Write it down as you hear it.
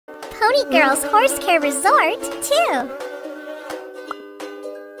Pony Girls Horse Care Resort, too.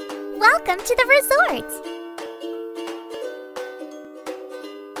 Welcome to the resort.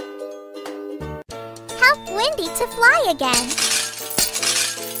 Help Wendy to fly again.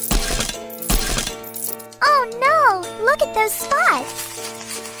 Oh no! Look at those spots.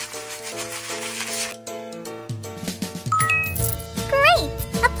 Great!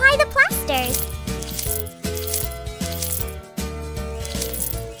 Apply the plasters.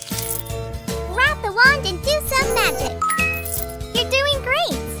 Wrap the wand and do some magic. You're doing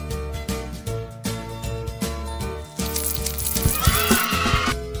great.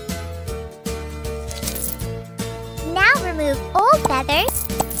 Now remove old feathers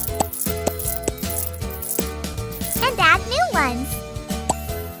and add new ones.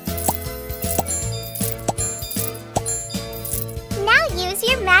 Now use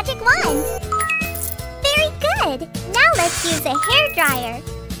your magic wand. Very good. Now let's use a hairdryer.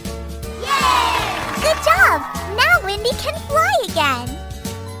 Yay! Good job. Now Wendy can fly again.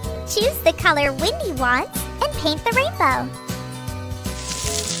 Choose the color Wendy wants and paint the rainbow.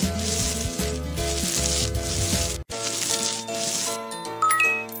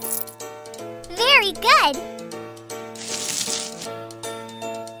 Very good!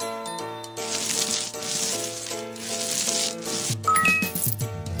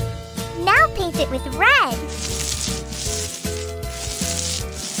 Now paint it with red.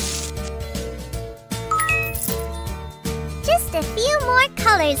 Just a few more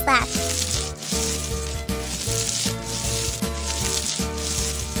colors left.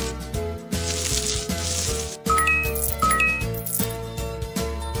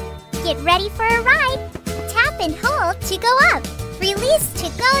 Get ready for a ride. Tap and hold to go up. Release to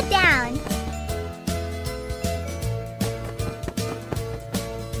go down.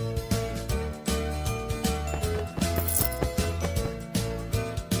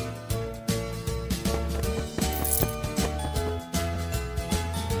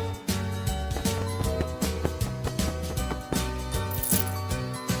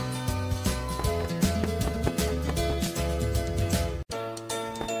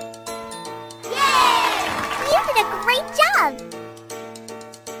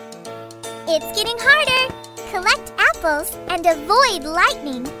 It's getting harder. Collect apples and avoid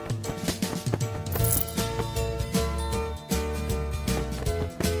lightning.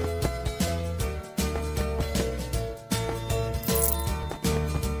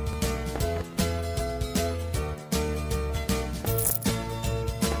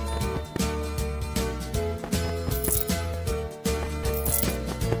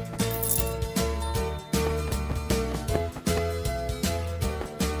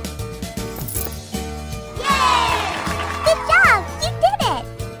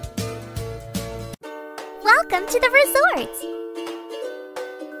 Welcome to the resort!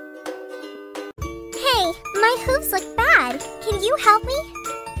 Hey, my hooves look bad. Can you help me?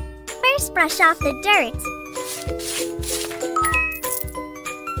 First, brush off the dirt.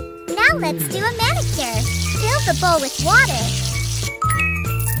 Now let's do a manicure. Fill the bowl with water.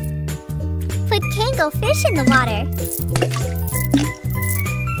 Put Kango fish in the water.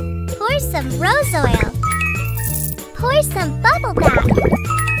 Pour some rose oil. Pour some bubble bath.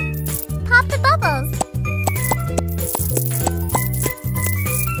 Pop the bubbles.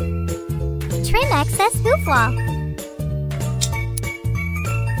 Trim excess hoof wall.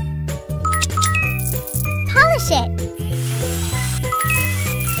 Polish it.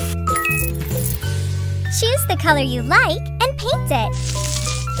 Choose the color you like and paint it.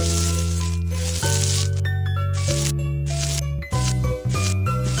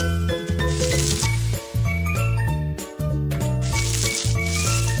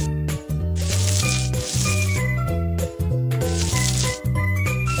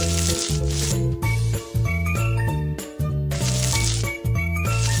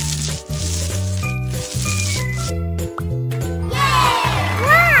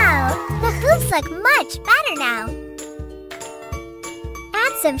 Look much better now.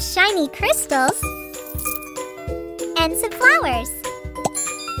 Add some shiny crystals and some flowers.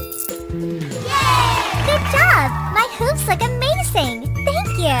 Yay! Good job! My hooves look amazing.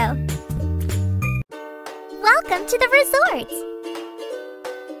 Thank you. Welcome to the resort.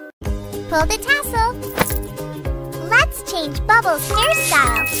 Pull the tassel. Let's change Bubbles'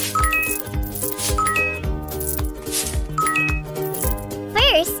 hairstyle.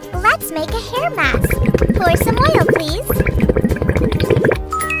 First, let's make a hair mask. Pour some oil, please.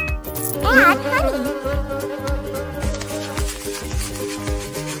 Add honey.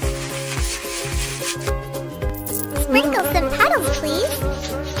 Sprinkle some petals, please.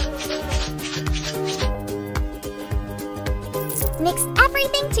 Mix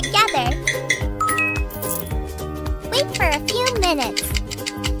everything together. Wait for a few minutes.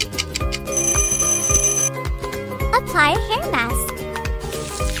 Apply a hair mask.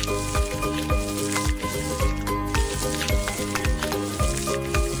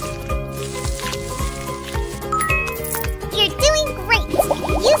 You're doing great!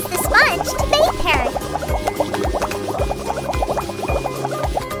 Use the sponge to bathe her.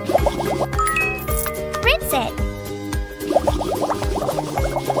 Rinse it.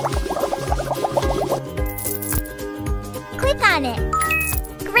 Click on it.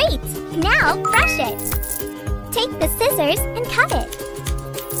 Great! Now brush it. Take the scissors and cut it.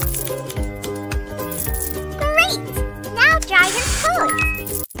 Great! Now dry her coat.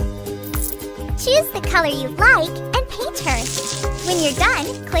 Choose the color you like and paint her. When you're done,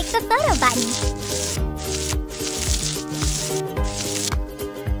 click the photo button.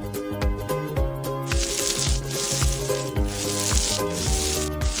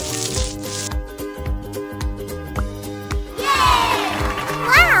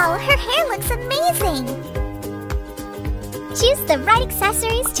 Wow, her hair looks amazing! Choose the right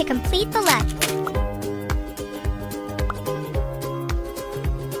accessories to complete the look.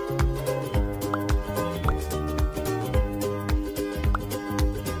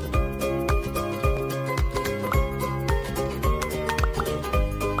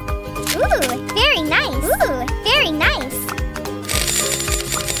 Ooh, very nice! Ooh, very nice!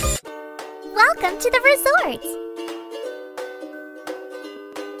 Welcome to the resort!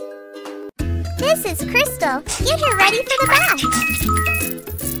 This is Crystal. Get her ready for the bath.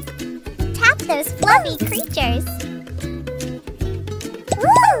 Tap those fluffy creatures.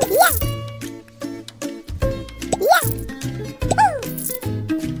 Woo! Yeah! Yeah! Woo!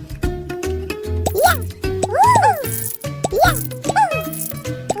 Yeah! Woo! Yeah! Woo!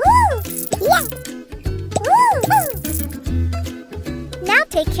 Woo! Yeah! Woo! Now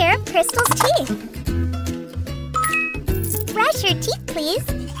take care of Crystal's teeth. Brush her teeth, please.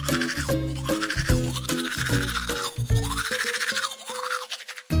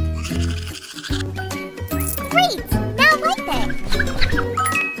 Great! Now wipe it.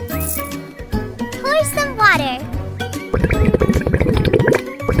 Pour some water.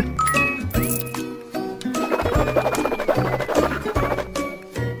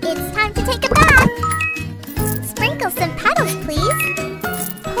 It's time to take a bath. Sprinkle some petals, please.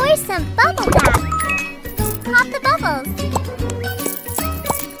 Pour some bubble bath. Pop the bubbles.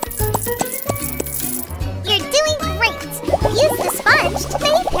 You're doing great. Use the sponge to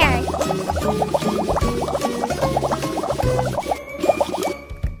bathe her.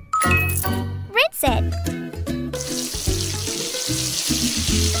 Rinse it.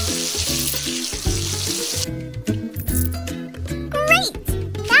 Great!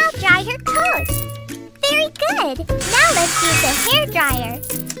 Now dry her coat. Very good. Now let's use a hair dryer.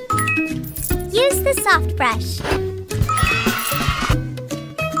 Use the soft brush.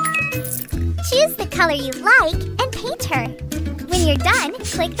 Choose the color you like and paint her. When you're done,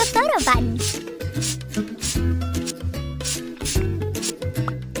 click the photo button.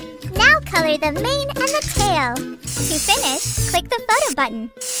 Now color the mane and the tail. To finish, click the photo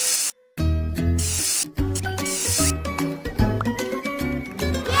button.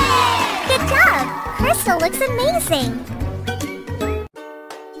 Yay! Good job! Crystal looks amazing!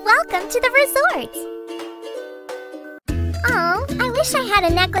 Welcome to the resort! Oh, I wish I had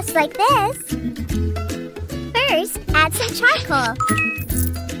a necklace like this. First, add some charcoal.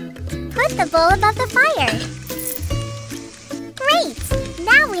 Put the bowl above the fire. Great!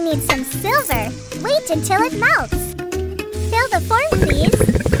 Now we need some silver. Wait until it melts. Fill the form, please.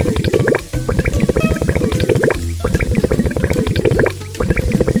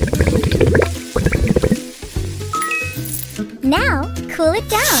 Now, cool it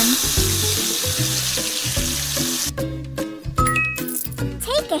down.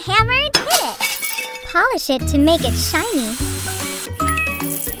 Take a hammer and hit it. Polish it to make it shiny.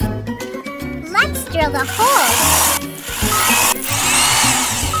 Let's drill the hole.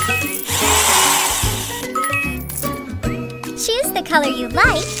 Choose the color you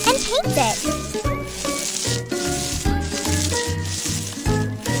like and paint it.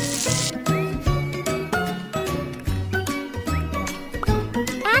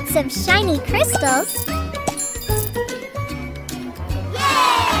 Add some shiny crystals.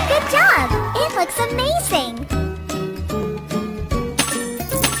 Yay! Good job! It looks amazing!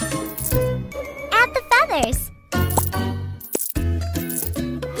 Add the feathers.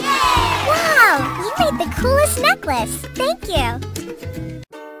 Wow! You made the coolest necklace! Thank you!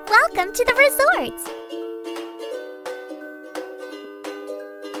 Welcome to the resort!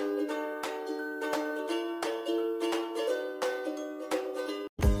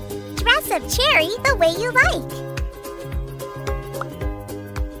 up cherry the way you like.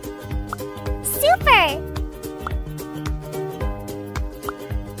 Super!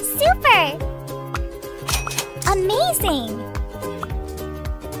 Super! Amazing!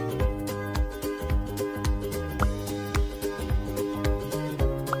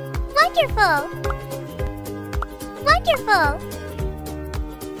 Wonderful! Wonderful!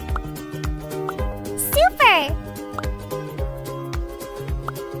 Super!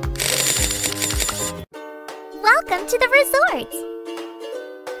 Welcome to the resort!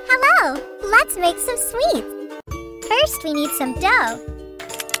 Hello! Let's make some sweets! First, we need some dough.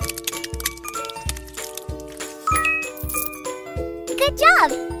 Good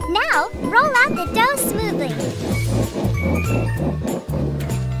job! Now, roll out the dough smoothly.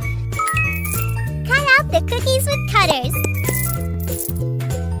 Cut out the cookies with cutters.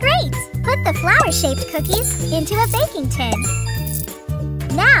 Great! Put the flower-shaped cookies into a baking tin.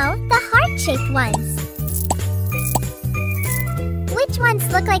 Now, the heart-shaped ones. Which ones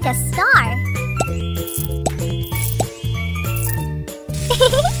look like a star?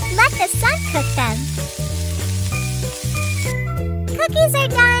 Let the sun cook them. Cookies are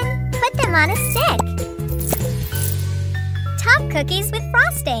done. Put them on a stick. Top cookies with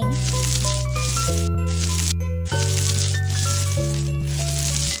frosting.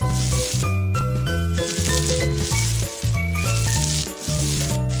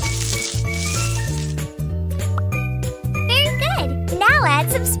 Very good. Now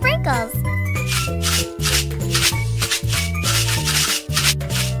add some sprinkles.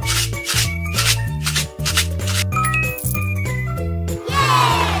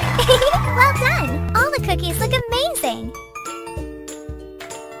 Well done! All the cookies look amazing!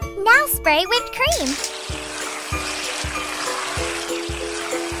 Now spray whipped cream.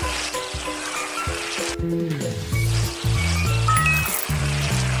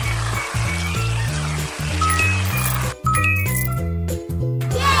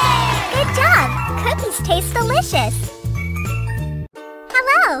 Yay! Good job! Cookies taste delicious!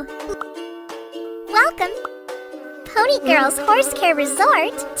 Hello! Welcome! Pony Girls Horse Care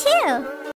Resort, too!